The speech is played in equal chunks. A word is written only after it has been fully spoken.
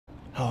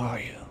How are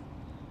you?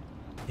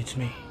 It's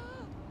me,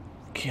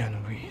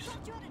 Keanu Reeves.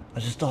 I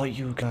just thought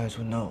you guys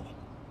would know.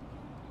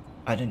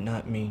 I did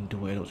not mean to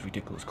wear those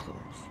ridiculous clothes.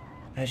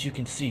 As you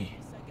can see,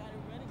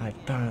 I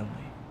finally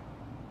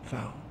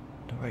found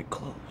the right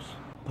clothes.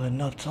 But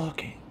enough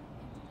talking.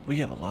 We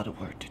have a lot of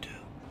work to do.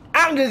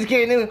 I'm just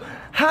kidding.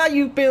 How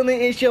you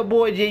feeling? It's your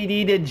boy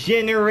JD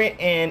Degenerate,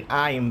 and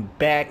I am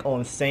back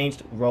on Saints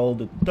Row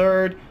the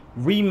Third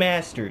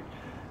Remastered.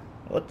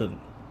 What the?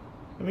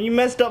 I mean, you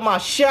messed up my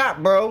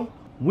shot, bro.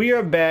 We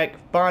are back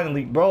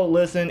finally, bro.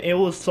 Listen, it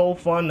was so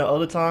fun the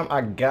other time.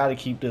 I gotta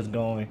keep this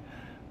going.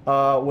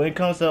 When it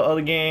comes to the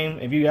other game,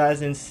 if you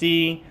guys didn't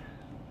see,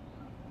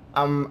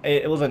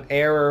 it was an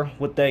error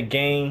with that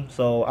game,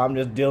 so I'm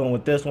just dealing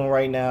with this one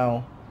right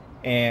now,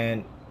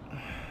 and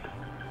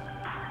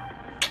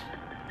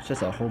it's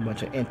just a whole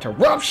bunch of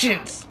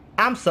interruptions.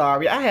 I'm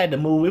sorry, I had to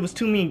move. It was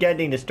too many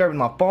goddamn disturbing.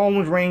 My phone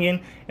was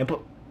ringing and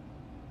put.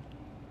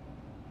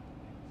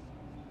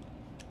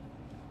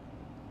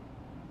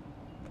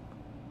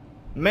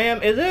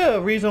 Ma'am, is there a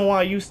reason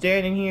why you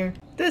standing here?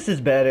 This is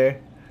better.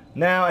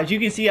 Now, as you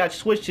can see, I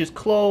switched his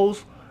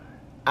clothes.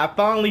 I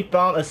finally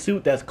found a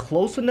suit that's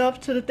close enough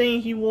to the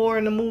thing he wore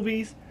in the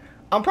movies.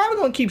 I'm probably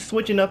going to keep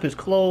switching up his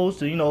clothes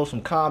to, you know,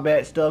 some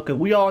combat stuff. Because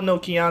we all know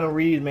Keanu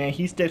Reeves, man.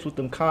 He sticks with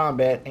them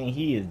combat, and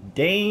he is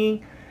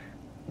dang.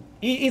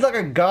 He's like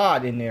a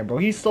god in there, bro.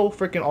 He's so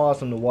freaking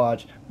awesome to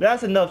watch. But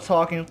that's enough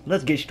talking.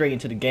 Let's get straight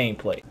into the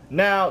gameplay.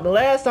 Now, the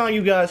last time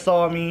you guys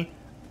saw me,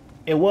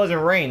 it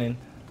wasn't raining.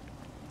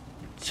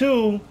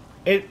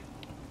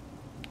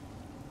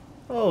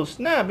 Oh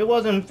snap, it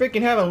wasn't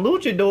freaking having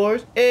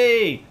luchadors.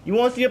 Hey, you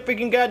wanna see a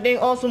freaking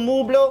goddamn awesome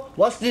move, bro?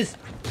 What's this?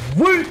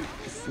 Wick!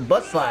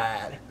 Butt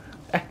slide.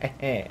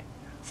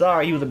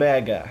 Sorry, he was a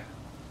bad guy.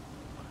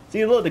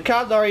 See, look, the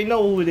cops already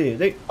know who it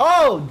is.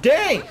 Oh,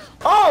 dang!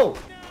 Oh!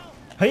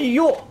 Hey,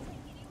 you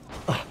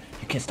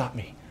can't stop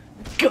me.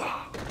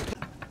 God.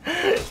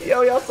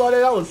 Yo, y'all saw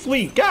that? That was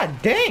sweet.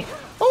 God dang!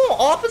 Oh,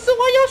 officer,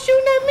 why y'all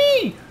shooting at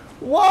me?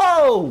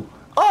 Whoa!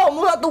 Oh,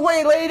 move out the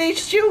way, lady. They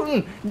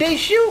shooting. They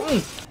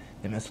shooting.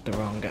 They messed with the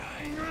wrong guy.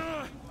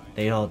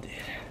 They all did.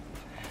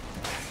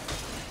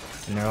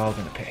 And they're all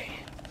gonna pay.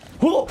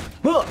 Oh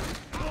God,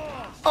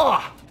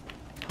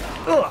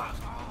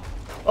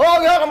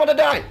 I'm gonna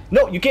die.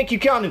 No, you can't kill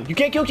Keanu. You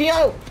can't kill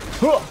Keanu.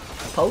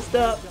 Post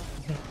up.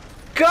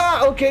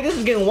 God, okay, this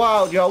is getting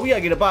wild, y'all. We gotta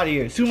get up out of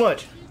here. Too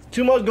much.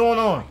 Too much going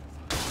on.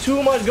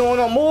 Too much going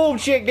on. Move,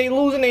 chick. They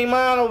losing their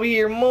mind over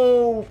here.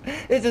 Move.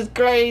 This is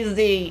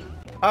crazy.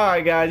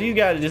 Alright guys, you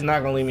guys are just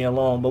not gonna leave me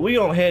alone, but we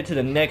gonna head to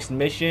the next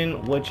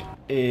mission, which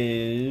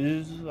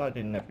is, I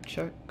didn't ever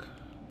check.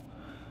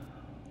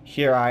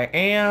 Here I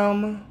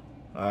am.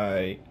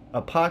 Alright,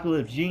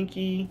 Apocalypse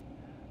Jinky.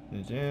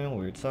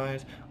 Weird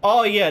science.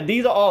 Oh yeah,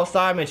 these are all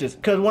side missions,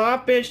 cause when I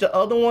finished the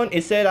other one,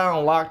 it said I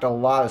unlocked a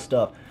lot of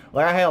stuff.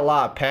 Like I had a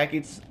lot of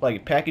packages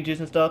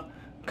and stuff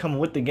coming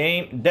with the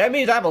game. That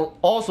means I have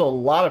also a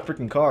lot of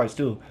freaking cards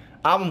too.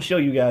 I'm gonna show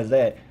you guys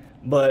that.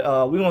 But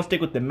we're going to stick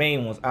with the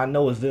main ones. I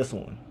know it's this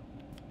one.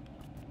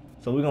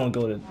 So we're going to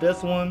go to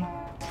this one.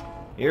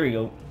 Here we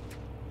go.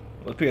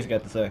 What Pierce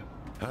got to say?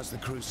 How's the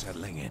crew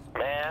settling in?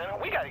 Man,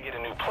 we got to get a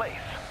new place.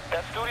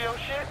 That studio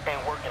shit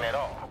ain't working at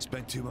all.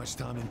 Spent too much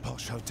time in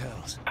posh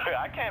hotels.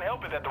 I can't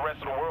help it that the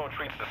rest of the world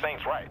treats the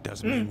Saints right.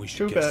 Doesn't mean we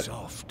should get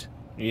soft.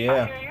 Yeah.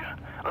 I hear you.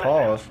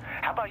 Pause. Listen,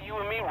 how about you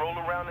and me roll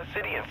around the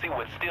city and see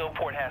what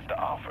Steelport has to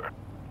offer?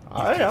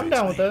 Alright, I'm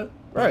down with that.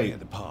 Right.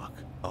 At the park.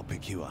 I'll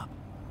pick you up.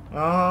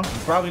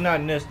 Probably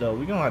not in this though.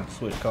 We're gonna have to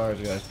switch cars,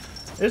 guys.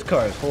 This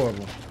car is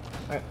horrible.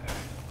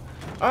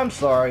 I'm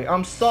sorry.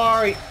 I'm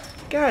sorry.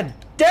 God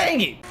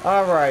dang it.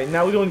 Alright,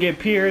 now we're gonna get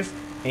Pierce.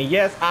 And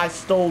yes, I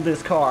stole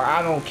this car.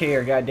 I don't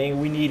care. God dang it.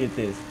 We needed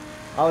this.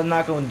 I was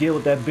not gonna deal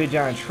with that big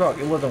giant truck.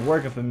 It wasn't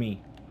working for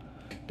me.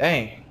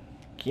 Dang.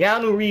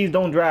 Keanu Reeves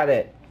don't drive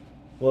that.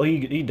 Well,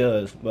 he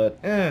does, but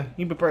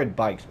he preferred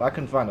bikes. But I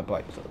couldn't find a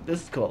bike, so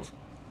this is close.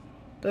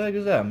 What the heck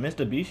is that?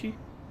 Mr. Bishi?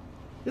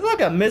 It's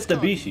like a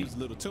Mitsubishi.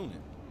 Little tuning.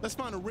 Let's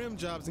find the rim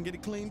jobs and get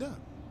it cleaned up.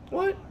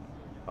 What?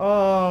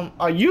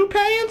 Are you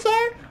paying,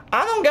 sir?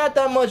 I don't got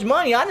that much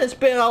money. I didn't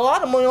spend a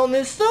lot of money on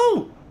this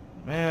suit.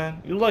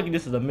 Man, you're lucky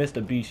this is a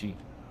Mitsubishi.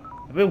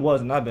 If it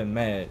wasn't, I'd been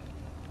mad.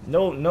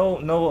 No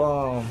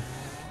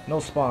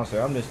sponsor.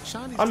 I'm just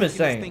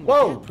saying.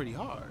 Whoa. Pretty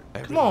hard.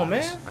 Come on,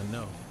 man. I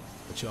know,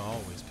 but you're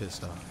always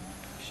pissed off.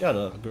 Shut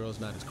up. A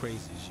girl's not as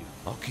crazy as you.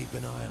 I'll keep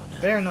an eye on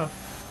her. Fair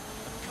enough.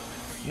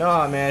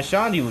 Nah, man,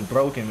 Shandi was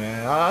broken,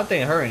 man. I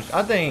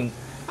think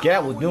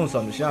Gat was doing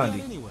something to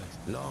Shandi. Anyway,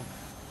 Long.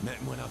 Met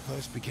him when I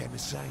first became a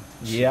saint.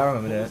 Yeah, I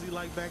remember what that. was he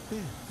like back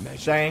then? Measured,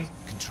 Same.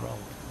 controlled.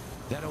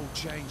 That all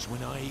changed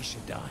when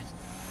Aisha died.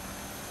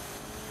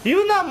 He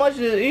was not much.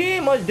 He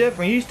ain't much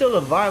different. He's still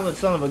a violent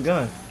son of a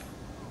gun.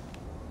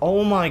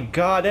 Oh my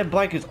God, that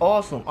bike is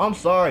awesome. I'm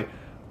sorry,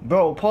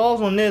 bro.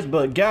 Pause on this,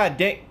 but god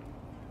dang.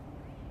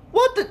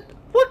 What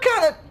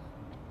kind of?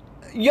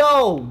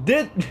 Yo,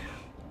 this.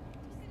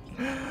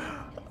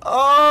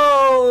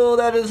 Oh,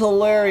 that is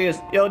hilarious.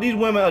 Yo, these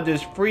women are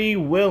just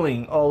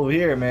freewheeling over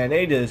here, man.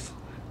 They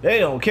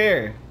don't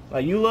care.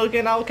 Like, you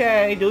looking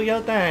okay, do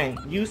your thing.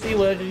 You see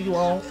what you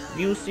want.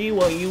 You see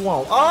what you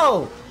want.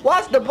 Oh,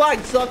 watch the bike,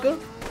 sucker.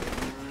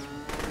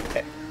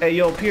 Hey,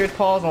 yo, Pierce,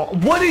 pause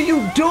on. What are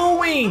you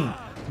doing?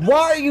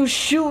 Why are you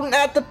shooting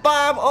at the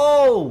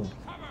 5-0?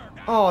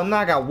 Oh, now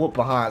I got whooped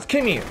behind.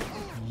 Come here.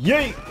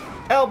 Yeet.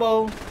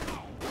 Elbow.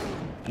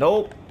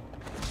 Nope.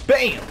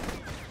 Bam.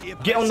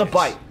 Get on the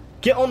bike.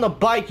 Get on the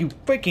bike, you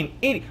freaking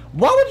idiot.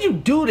 Why would you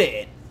do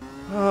that?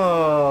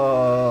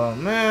 Oh,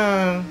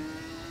 man.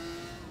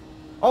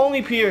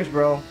 Only Pierce,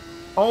 bro.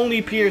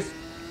 Only Pierce.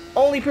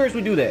 Only Pierce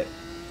would do that.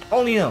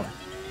 Only him.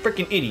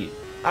 Freaking idiot.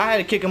 I had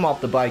to kick him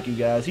off the bike, you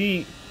guys.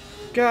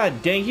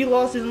 God dang, he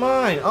lost his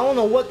mind. I don't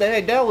know what the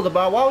heck that was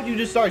about. Why would you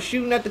just start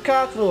shooting at the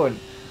cops for it?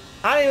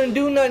 I didn't even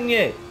do nothing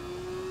yet.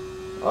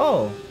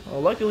 Oh,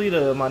 well, luckily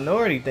the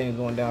minority thing is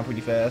going down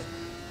pretty fast.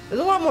 It's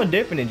a lot more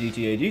different than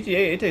GTA.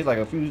 GTA, it takes like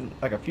a few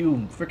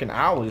freaking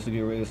hours to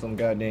get rid of some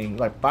goddamn,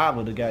 like 5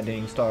 of the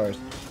goddamn stars.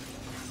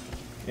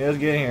 Yeah, let's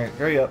get in here.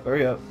 Hurry up,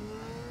 hurry up.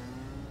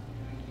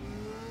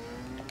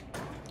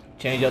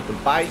 Change up the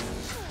bike.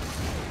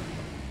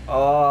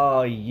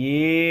 Oh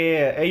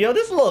yeah. Hey yo,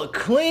 this look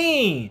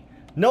clean.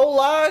 No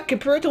lie,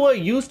 compared to what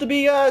it used to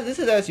be, guys, this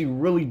is actually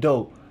really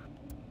dope.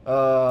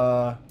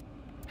 No,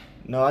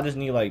 I just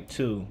need like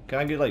 2. Can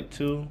I get like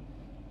 2?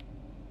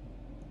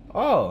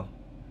 Oh,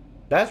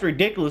 that's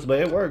ridiculous, but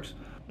it works.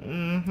 Oh,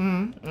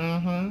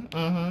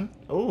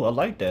 I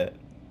like that.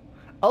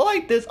 I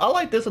like this a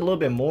little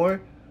bit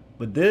more,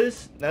 but it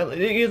gives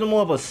it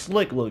more of a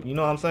slick look. You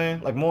know what I'm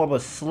saying? Like more of a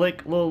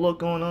slick little look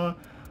going on.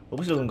 But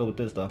we're still gonna go with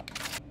this though.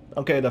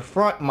 Okay, the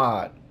front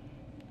mod.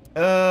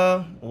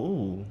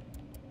 Ooh.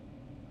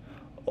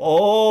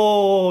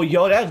 Oh,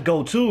 yo, that's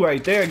go-to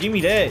right there. Give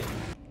me that.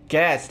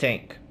 Gas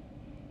tank.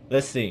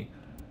 Let's see.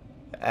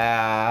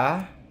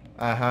 Yeah,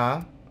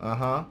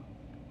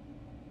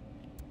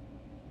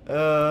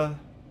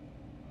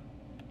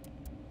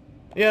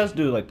 let's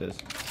do it like this.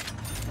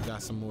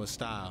 Got some more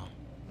style.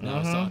 Now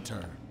it's our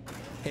turn.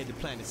 Head to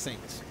Planet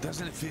Saints.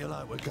 Doesn't it feel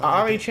like we're going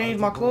I already changed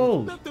my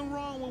clothes. Nothing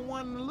wrong with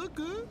wanting to look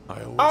good.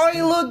 I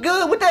already look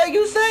good. What the heck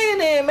you saying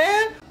there,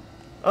 man?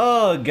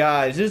 Oh,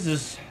 guys, this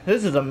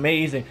is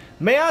amazing.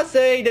 May I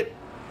say that,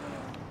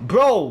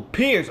 bro,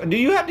 Pierce, do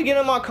you have to get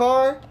in my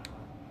car?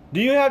 Do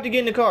you have to get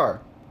in the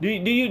car? Do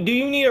you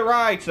need a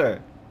ride,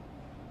 sir?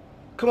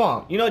 Come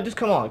on, you know, just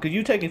come on, cause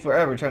you taking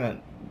forever trying to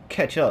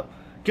catch up.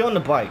 Get on the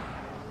bike.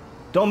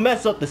 Don't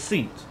mess up the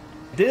seats.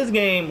 This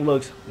game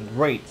looks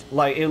great.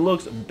 Like, it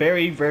looks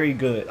very, very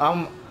good.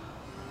 The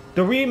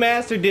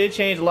remaster did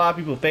change a lot of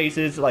people's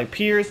faces. Like,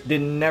 Pierce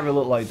didn't never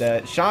look like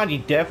that.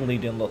 Shanji definitely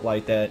didn't look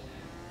like that.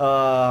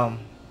 I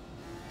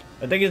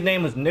think his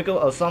name was Nickel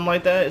or something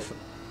like that.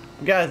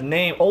 The guy's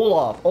name,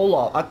 Olaf.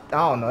 I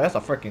don't know. That's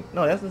a freaking,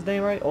 no, that's his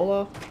name, right?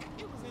 Olaf?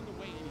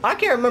 I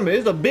can't remember.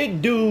 It's a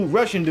big dude,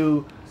 Russian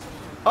dude.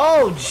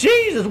 Oh,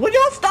 Jesus. Would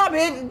y'all stop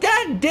it?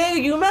 That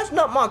dang, you messing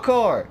up my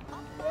car.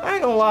 I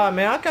ain't gonna lie,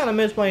 man. I kind of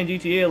miss playing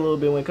GTA a little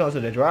bit when it comes to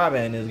the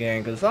driving in this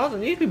game. Because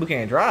these people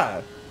can't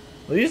drive.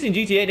 At least in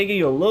GTA, they give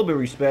you a little bit of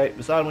respect.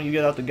 Besides when you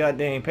get out the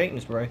goddamn paint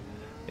and spray.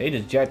 They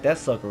just jack that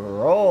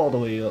sucker all the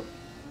way up.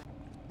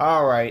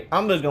 Alright,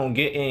 I'm just gonna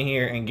get in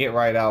here and get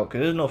right out.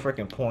 Because there's no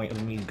freaking point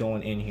of me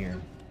going in here.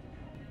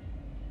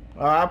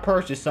 Alright, I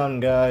purchased something,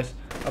 guys.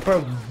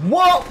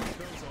 Whoa!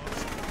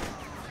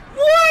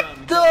 What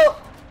the?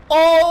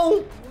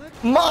 Oh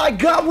my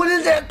god, what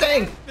is that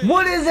thing?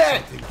 What is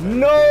that?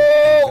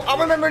 No, I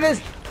remember this.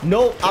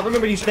 No, I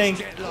remember these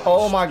things.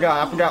 Oh my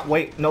god, I forgot.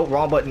 Wait, no,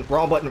 wrong button,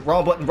 wrong button,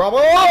 wrong button, wrong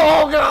button.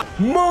 Oh god,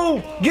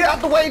 move! Get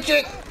out the way,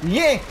 chick.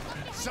 Yeah,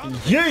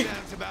 yeah.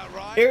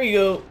 Here we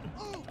go.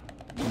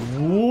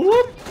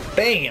 Whoop,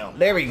 bam.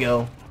 There we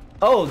go.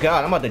 Oh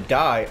god, I'm about to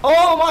die.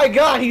 Oh my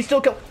god, he's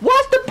still coming.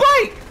 What's the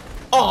bike?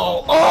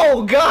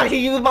 Oh god, he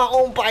used my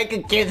own bike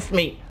against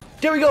me.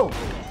 There we go.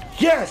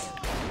 Yes.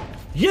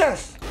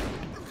 Yes!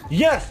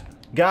 Yes!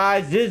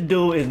 Guys, this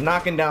dude is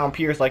knocking down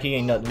Pierce like he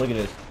ain't nothing. Look at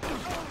this.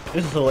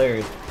 This is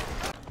hilarious.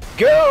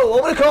 Go!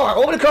 Over the car!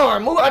 Over the car!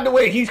 Move out the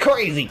way! He's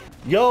crazy!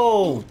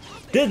 Yo!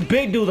 This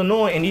big dude's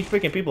annoying and these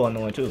freaking people are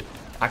annoying too.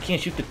 I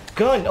can't shoot the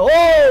gun.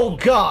 Oh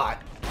god!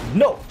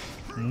 No!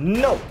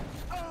 No!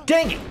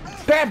 Dang it!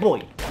 Bad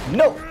boy!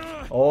 No!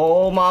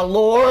 Oh my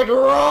lord!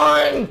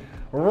 Run!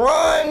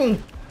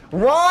 Run!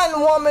 Run,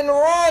 woman!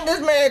 Run!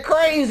 This man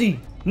crazy!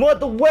 Move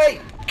out the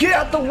way! Get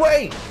out the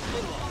way!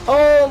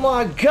 Oh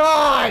my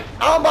god!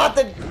 I'm about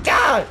to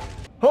die!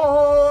 Hold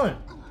on!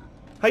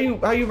 How you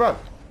rock?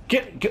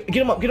 Get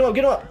him up, get him up,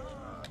 get him up!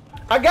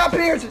 I got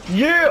Pierce!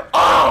 Yeah!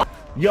 Oh!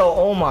 Yo,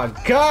 oh my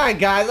god,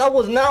 guys, I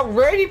was not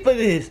ready for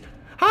this!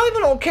 How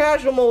even on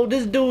casual mode,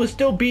 this dude is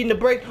still beating the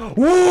brake?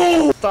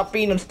 Woo! Stop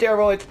feeding him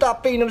steroids,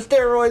 stop feeding him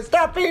steroids,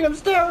 stop feeding him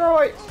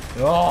steroids!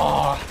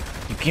 Oh!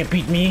 You can't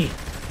beat me!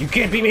 You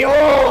can't beat me!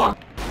 Oh!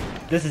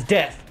 This is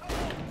death!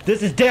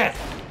 This is death!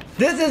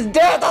 This is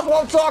death! That's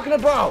what I'm talking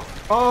about!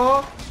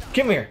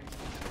 Come here.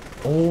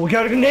 Oh, we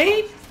got a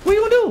grenade? What are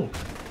you gonna do?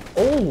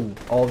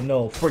 Oh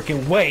no,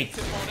 freaking wait.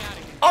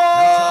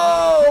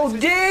 Oh,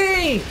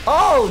 dang!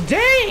 Oh,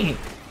 dang!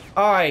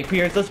 Alright,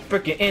 Pierce, let's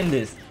freaking end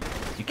this.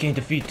 You can't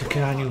defeat the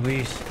Keanu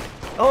Reeves.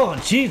 Oh,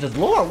 Jesus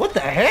Lord, what the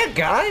heck,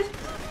 guys?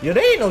 Yo,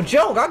 they ain't no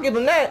joke. I'll give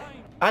them that.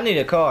 I need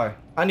a car.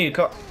 I need a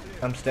car.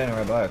 I'm standing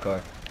right by a car.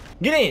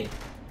 Get in.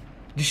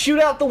 Just shoot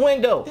out the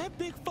window. That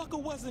big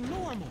fucker wasn't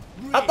normal.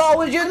 I thought it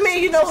was just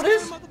me, you know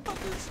this.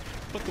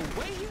 But the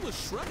way he was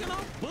shrugging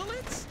off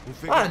bullets?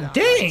 Ah,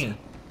 dang.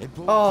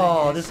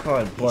 Oh, this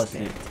car is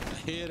busted.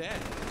 Hear that?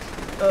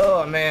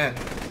 Oh, man.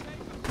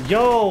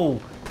 Yo,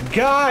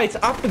 guys,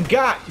 I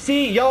forgot.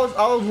 See, y'all,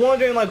 I was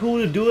wondering, like, who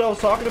the dude I was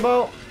talking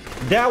about?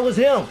 That was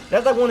him.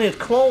 That's like one of his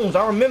clones.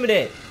 I remember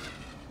that.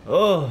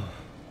 Oh,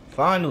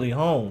 finally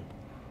home.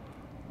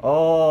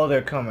 Oh,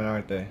 they're coming,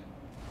 aren't they?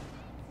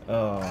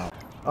 Bam!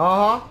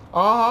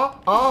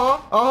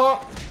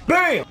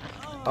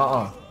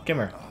 Come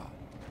here.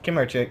 Come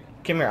here, chick.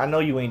 Come here. I know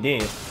you ain't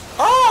dead.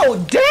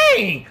 Oh,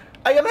 dang!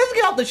 Hey, let's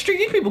get off the street.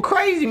 These people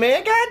crazy,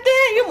 man. God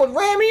dang, you almost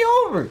ran me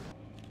over.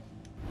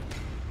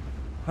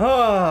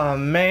 Oh,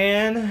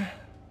 man.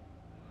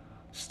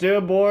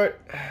 Stillport.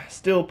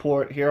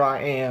 Here I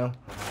am.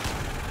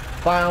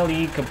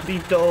 Finally,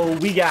 completo.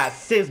 We got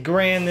 6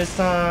 grand this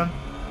time.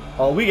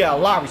 Oh, we got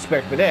a lot of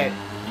respect for that.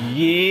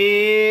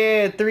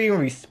 Yeah, 3 in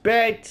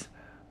respect.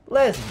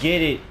 Let's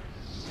get it.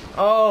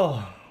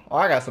 Oh,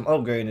 I got some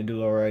upgrading to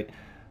do, all right.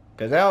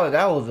 Cause that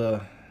was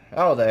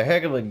a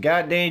heck of a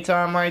goddamn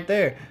time right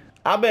there.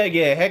 I better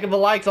get a heck of a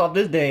likes off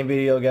this damn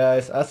video,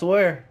 guys. I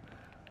swear.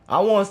 I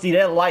want to see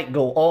that like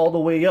go all the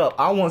way up.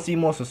 I want to see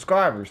more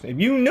subscribers. If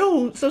you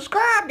new,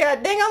 subscribe,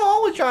 god dang. I'm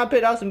always trying to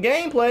put out some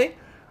gameplay.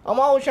 I'm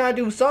always trying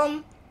to do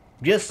something.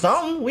 Just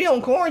something. We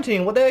on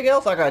quarantine. What the heck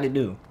else I got to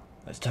do?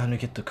 It's time to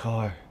get the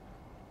car.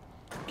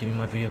 Give me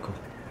my vehicle.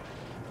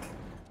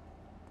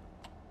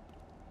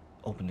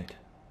 Open it.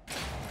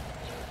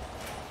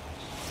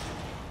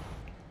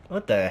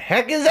 What the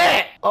heck is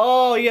that?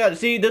 Oh, yeah.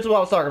 See, this is what I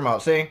was talking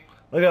about. See?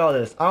 Look at all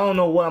this. I don't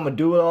know what I'm going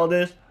to do with all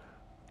this.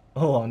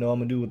 Oh, I know what I'm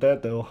going to do with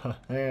that, though.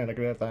 Man, look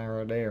at that thing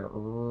right there.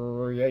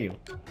 Yeah.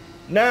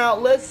 Now,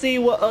 let's see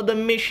what other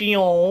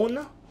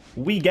mission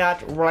we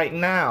got right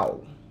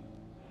now.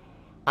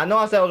 I know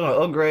I said I was going to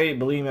upgrade.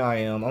 Believe me, I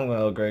am. I'm going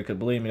to upgrade because,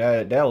 believe me,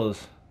 that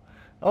was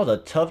a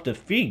tough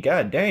defeat.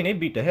 God dang, they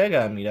beat the heck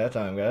out of me that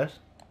time, guys.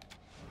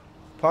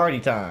 Party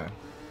time.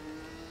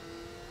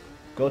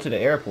 Go to the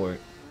airport.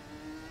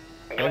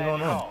 What's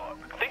going on?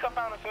 I think I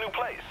found us a new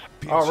place.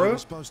 Oh, really? We're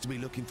supposed to be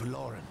looking for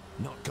Lauren,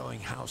 not going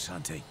house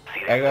hunting.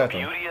 See, that's the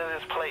beauty of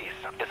this place.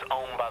 It's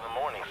owned by the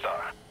Morning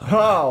Star.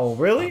 Oh,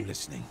 really? I'm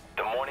listening.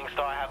 The Morning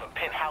Star have a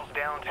penthouse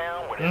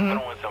downtown where they're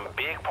throwing some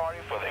big party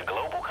for their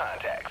global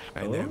contacts.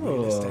 And their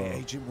real estate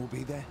agent will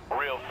be there?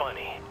 Real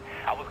funny.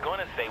 I was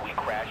gonna say we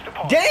crashed the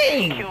party.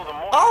 Dang! Killed the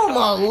Morning Oh Star,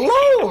 my and keep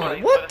lord!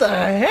 place What for the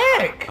Saints.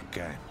 heck?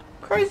 Okay.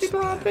 Crazy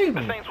blind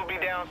people. The Saints will be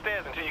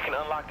downstairs until you can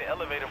unlock the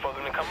elevator for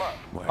them to come up.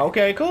 Wait,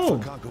 Okay, cool.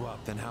 If I can't go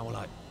up, then how will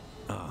I...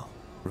 Oh,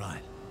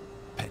 right.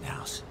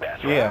 Penthouse.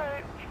 That's Yeah.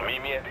 right.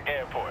 Meet me at the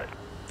airport.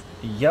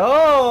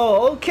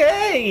 Yo,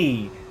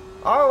 okay.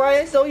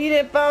 Alright, so you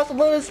didn't find some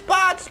little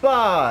spot.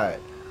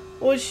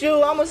 Well,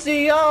 shoot, I'ma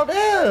see y'all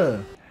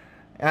there.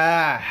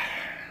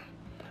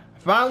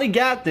 Finally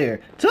got there.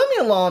 Took me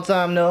a long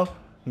time, though.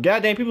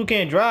 Goddamn, people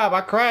can't drive.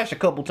 I crashed a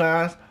couple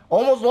times.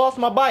 Almost lost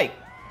my bike.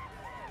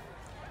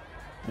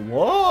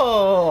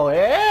 Whoa,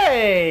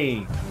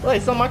 hey.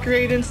 Like something I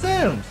created in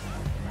Sims.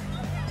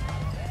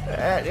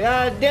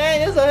 God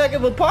dang, it's a heck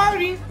of a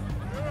party.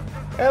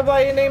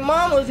 Everybody and their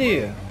mama's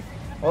here.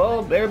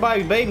 Well,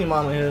 everybody's baby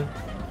mama here.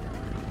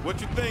 What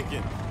you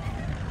thinking?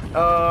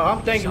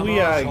 I'm thinking Some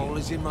we are. asshole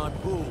is in my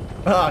pool.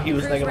 Oh, he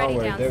was Crew's thinking my ready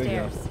word. There we go.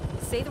 downstairs.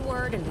 Say the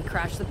word and we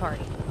crash the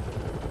party.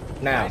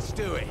 Now, Let's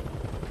do it.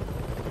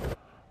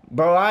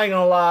 bro, I ain't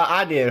gonna lie.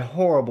 I did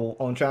horrible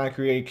on trying to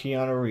create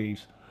Keanu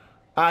Reeves.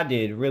 I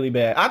did really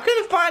bad. I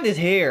couldn't find his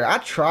hair. I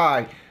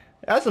tried.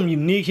 That's some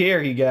unique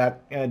hair he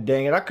got. God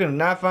dang it. I could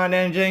not find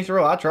that in James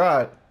Rowe. I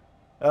tried.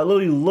 I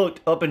literally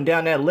looked up and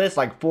down that list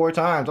like 4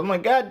 times. I'm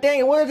like, God dang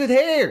it, where's his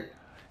hair?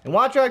 And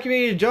when I tried to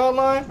create his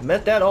jawline,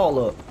 messed that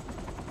all up.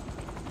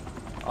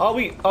 Oh,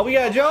 we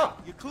gotta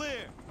jump? You're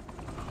clear.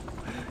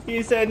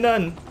 He said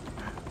nothing.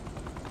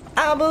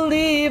 I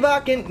believe I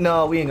can.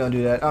 No, we ain't gonna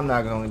do that. I'm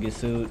not gonna get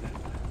sued.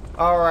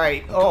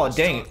 Alright. Oh,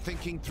 dang it. Start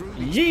thinking through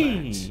these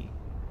plans. Yee.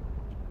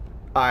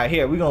 Alright,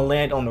 here. We're gonna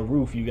land on the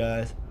roof, you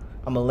guys.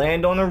 I'm gonna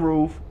land on the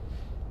roof.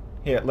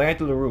 Here, land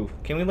through the roof.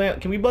 Can we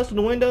land? Can we bust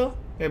through the window?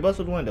 Here, bust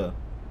through the window.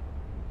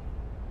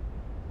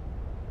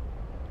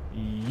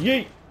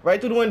 Yeet. Right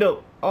through the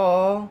window.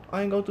 Oh,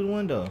 I ain't go through the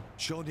window.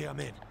 Shorty, I'm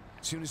in.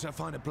 As soon as I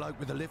find a bloke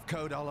with a lift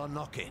code, I'll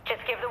unlock it.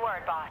 Just give the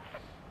word, boss.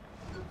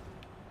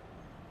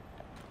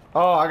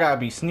 Oh, I gotta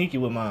be sneaky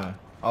with mine.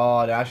 Oh,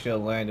 I should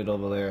have landed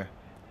over there.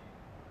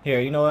 Here,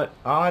 you know what?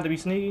 I don't have to be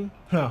sneaky.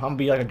 Huh, I'm gonna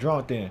be like a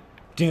drunk then.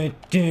 Dun,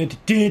 dun,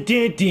 dun,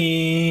 dun,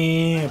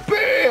 dun.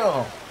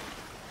 Bam!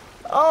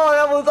 Oh,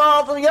 that was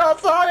awesome. Y'all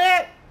saw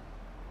that?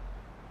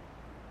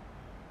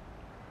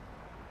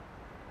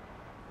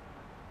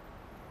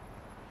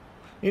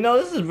 You know,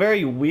 this is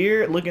very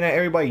weird looking at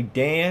everybody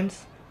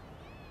dance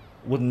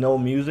with no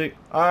music.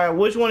 Alright,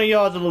 which one of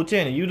y'all is the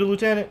lieutenant? You the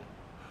lieutenant?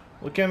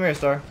 Well, come here,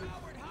 sir.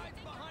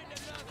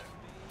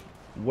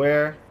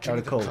 Where are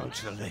the Go codes?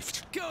 to the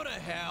lift. Go to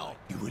hell.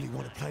 You really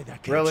want to play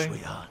that game, Really?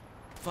 sweetheart?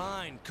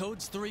 Fine.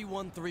 Code's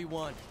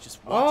 3131.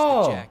 Just watch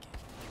Oh. the jacket.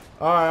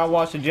 Alright, I'll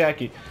watch the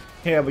jacket.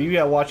 Yeah, but you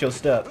gotta watch your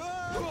step.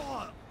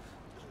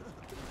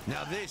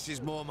 Now this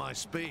is more my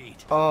speed.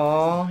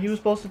 Oh, he was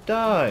supposed to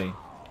die.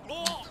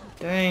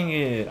 Dang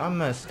it, I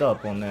messed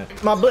up on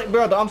that. My black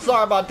brother, I'm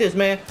sorry about this,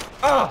 man.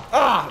 Come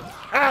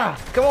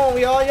on,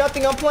 y'all. Y'all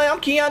think I'm playing? I'm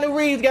Keanu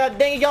Reeves, god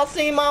dang it. Y'all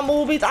seen my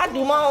movies? I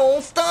do my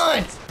own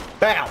stunts.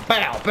 Bow,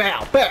 bow,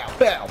 bow, bow,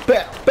 bow,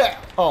 bow, bow.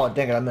 Oh,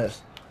 dang it, I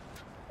missed.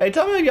 Hey,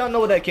 tell me if y'all know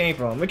where that came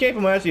from. It came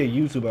from actually a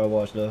YouTuber I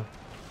watched, though.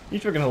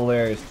 He's freaking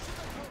hilarious.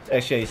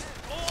 That's Chase.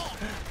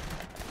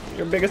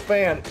 Your biggest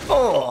fan.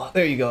 Oh,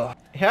 there you go.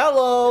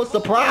 Hello,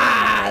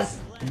 surprise!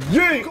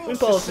 Yeah, we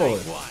post for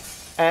it.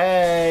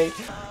 Hey.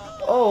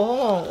 Oh, hold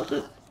on. What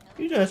the?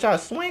 You gonna try to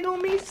swing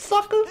on me,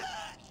 sucker?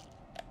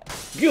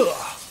 Yeah.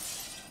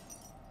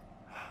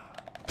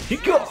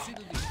 Yeah.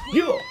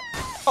 Yeah.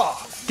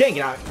 Oh, dang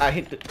it! I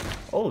hit the.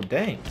 Oh,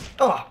 dang.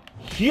 Oh,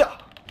 yeah,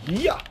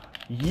 yeah,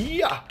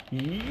 yeah,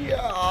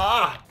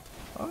 yeah.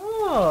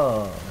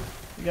 Oh,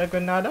 you got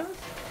granadas?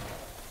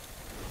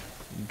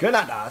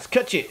 Granadas,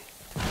 catch it.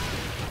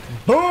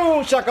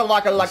 Boom,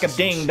 shakalaka like a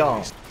ding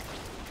dong.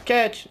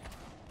 Catch.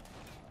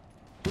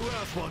 Who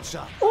else wants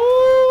up?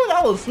 Ooh,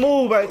 that was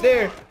smooth right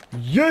there.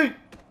 Yeet.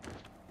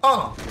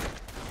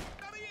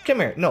 Come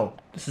here. No,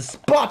 this is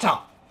Sparta.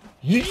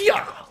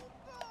 Yeah.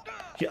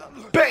 Yeah.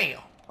 Bam.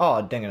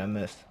 Oh, dang it, I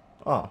missed.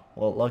 Oh,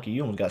 well, lucky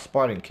you almost got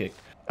Spartan kicked.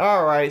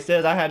 All right,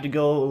 says I had to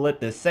go let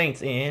the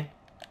Saints in.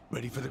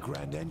 Ready for the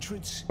grand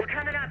entrance? We're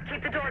coming up.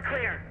 Keep the door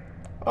clear.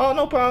 Oh,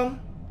 no problem.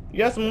 You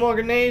got some more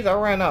grenades? I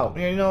ran out.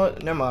 You know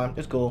what? Never mind.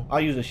 It's cool.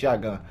 I'll use a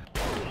shotgun.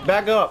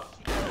 Back up.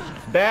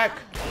 Back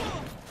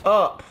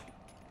up.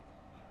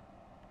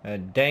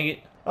 Dang it.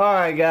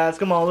 Alright, guys.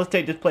 Come on. Let's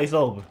take this place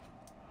over.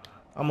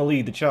 I'm going to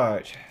lead the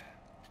charge.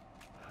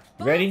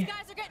 Ready?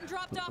 Guys are getting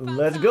dropped off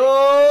Let's outside.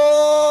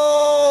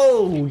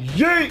 go!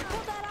 Yeet! Pull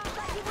that off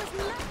like it was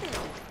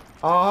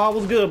nothing.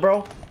 What's good,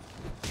 bro?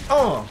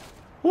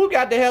 Who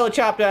got the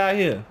helicopter out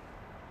here?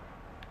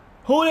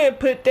 Who didn't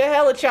put the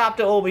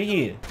helicopter over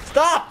here?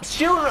 Stop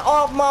shooting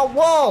off my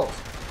walls!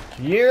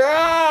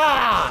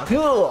 Yeah!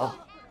 Ugh.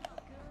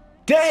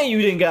 Dang,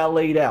 you didn't got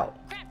laid out.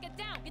 Crap, get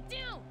down, get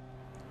down.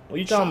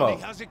 What you talking Charlie,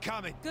 about? how's it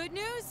coming? Good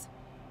news?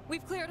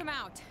 We've cleared him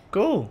out.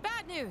 Cool.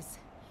 Bad news.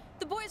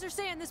 The boys are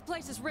saying this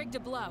place is rigged to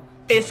blow.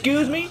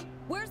 Excuse me?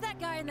 Where's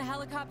that guy in the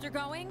helicopter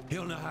going?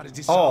 He'll know how to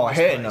disarm Oh, this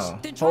heck place. no.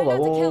 Then try Hold on.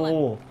 not to Whoa, kill whoa, him.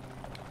 whoa.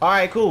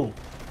 Alright, cool.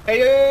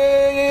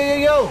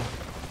 Hey, yo.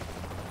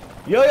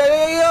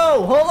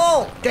 Yo.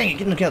 Hold on. Dang it.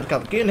 Get in the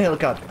helicopter. Get in the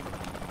helicopter.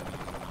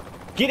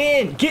 Get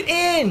in. Get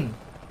in.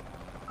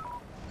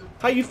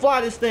 How you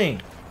fly this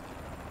thing?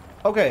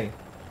 Okay.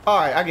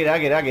 Alright, I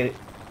get it.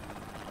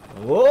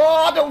 Whoa,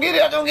 I don't get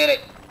it.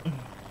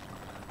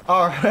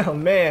 Alright, oh,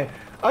 man.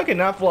 I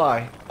cannot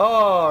fly.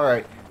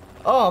 Alright.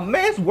 Oh,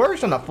 man, it's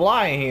worse than a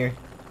fly in here.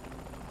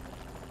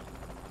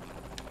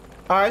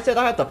 Alright, said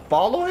I have to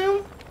follow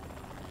him?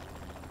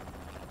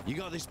 You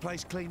got this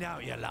place cleaned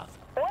out, you love?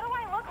 What do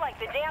I look like,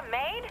 the damn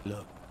maid?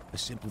 Look, a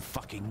simple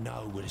fucking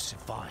no would have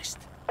sufficed.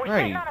 We're Right.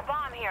 sitting on a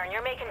bomb here and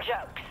you're making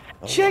jokes.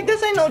 Check,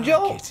 this ain't no Damn,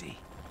 joke. Kitty.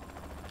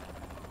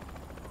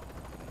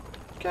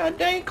 God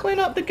dang, clean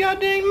up the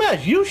goddamn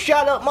mess. You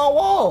shot up my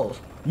walls.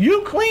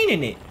 You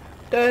cleaning it.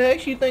 The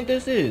heck you think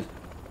this is?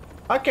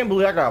 I can't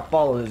believe I gotta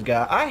follow this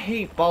guy. I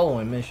hate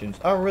following missions.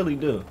 I really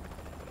do.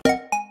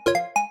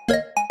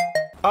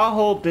 I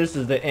hope this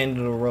is the end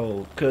of the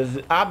road, because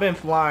I've been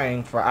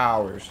flying for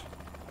hours.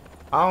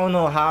 I don't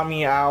know how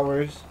many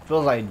hours.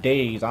 Feels like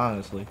days,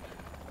 honestly.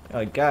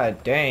 Like,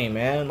 god dang,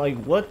 man. Like,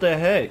 what the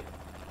heck?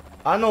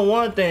 I know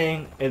one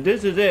thing. If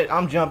this is it,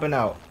 I'm jumping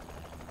out.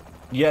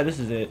 Yeah, this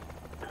is it.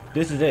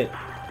 This is it.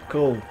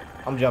 Cool.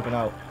 I'm jumping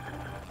out.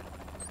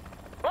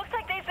 Looks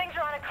like these things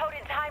are on a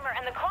coded timer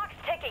and the clock's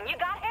ticking. You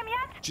got him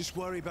yet? Just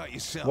worry about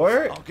yourself.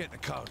 Word? I'll get the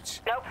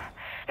codes. Nope.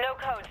 No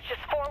codes,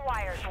 just 4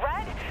 wires.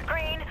 Red,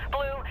 green,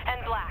 blue,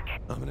 and black.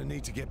 I'm gonna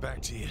need to get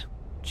back to you.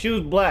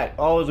 Choose black.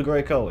 Always a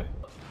great color.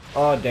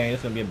 Oh, dang.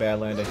 It's gonna be a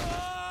bad landing.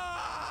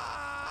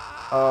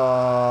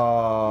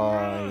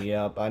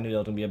 Yep. I knew that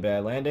was gonna be a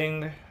bad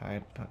landing.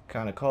 I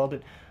kind of called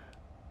it.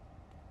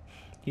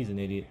 He's an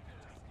idiot.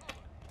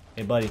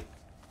 Hey, buddy.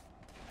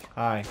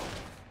 Hi.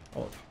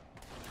 Oh,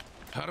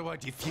 How do I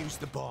defuse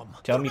the bomb?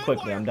 tell me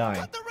quickly. I'm dying.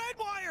 Cut the red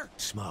wire!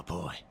 Smart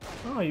boy.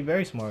 Oh, you're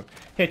very smart.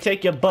 Here,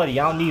 take your buddy.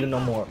 I don't need him no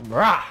more.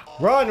 Rah!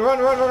 Run.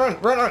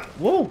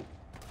 Woo!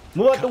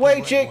 Move out the way,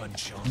 red chick. one,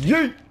 Sean.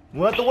 Yeet!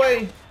 Move out the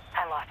way.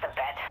 I lost the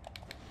bet.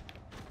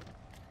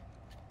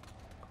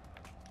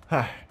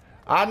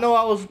 I know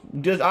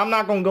I'm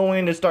not gonna go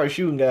in and start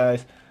shooting,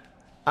 guys.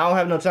 I don't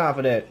have no time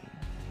for that.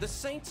 The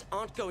Saints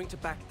aren't going to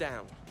back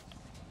down.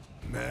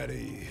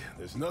 Maddie,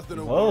 there's nothing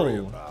to Whoa. worry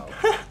about.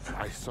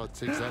 I thought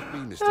exactly,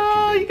 Mr.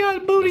 Oh, you got a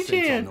booty The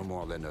Saints are chin. no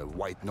more than a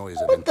white noise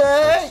of What the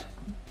empty heck?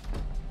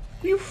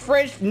 You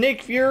French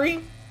Nick Fury?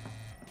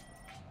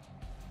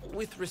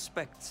 With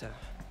respect, sir.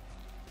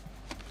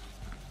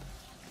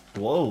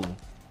 Whoa.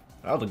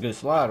 That was a good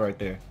slide right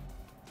there.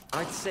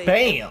 I'd say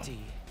Bam! empty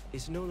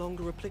is no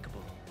longer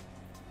applicable.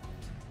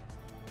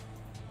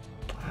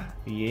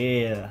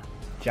 Yeah,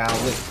 John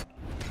Wick,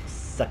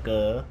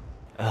 sucker.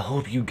 I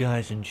hope you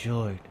guys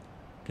enjoyed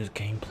this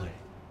gameplay.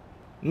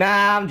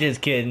 Nah, I'm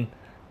just kidding.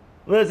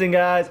 Listen,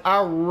 guys,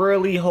 I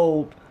really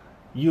hope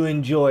you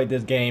enjoyed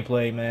this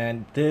gameplay,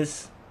 man.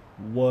 This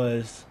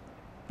was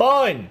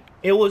fun.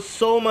 It was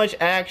so much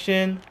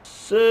action,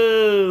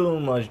 so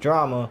much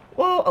drama.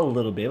 Well, a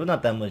little bit, but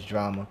not that much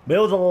drama. But it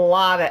was a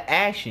lot of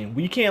action.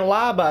 We can't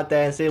lie about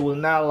that and say it was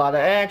not a lot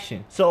of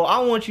action. So I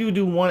want you to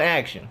do one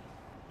action.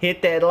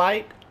 Hit that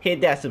like,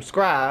 hit that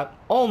subscribe,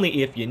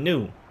 only if you're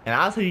new. And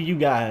I'll see you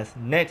guys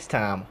next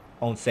time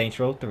on Saints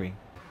Row 3.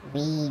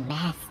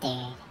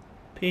 Remastered.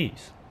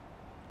 Peace.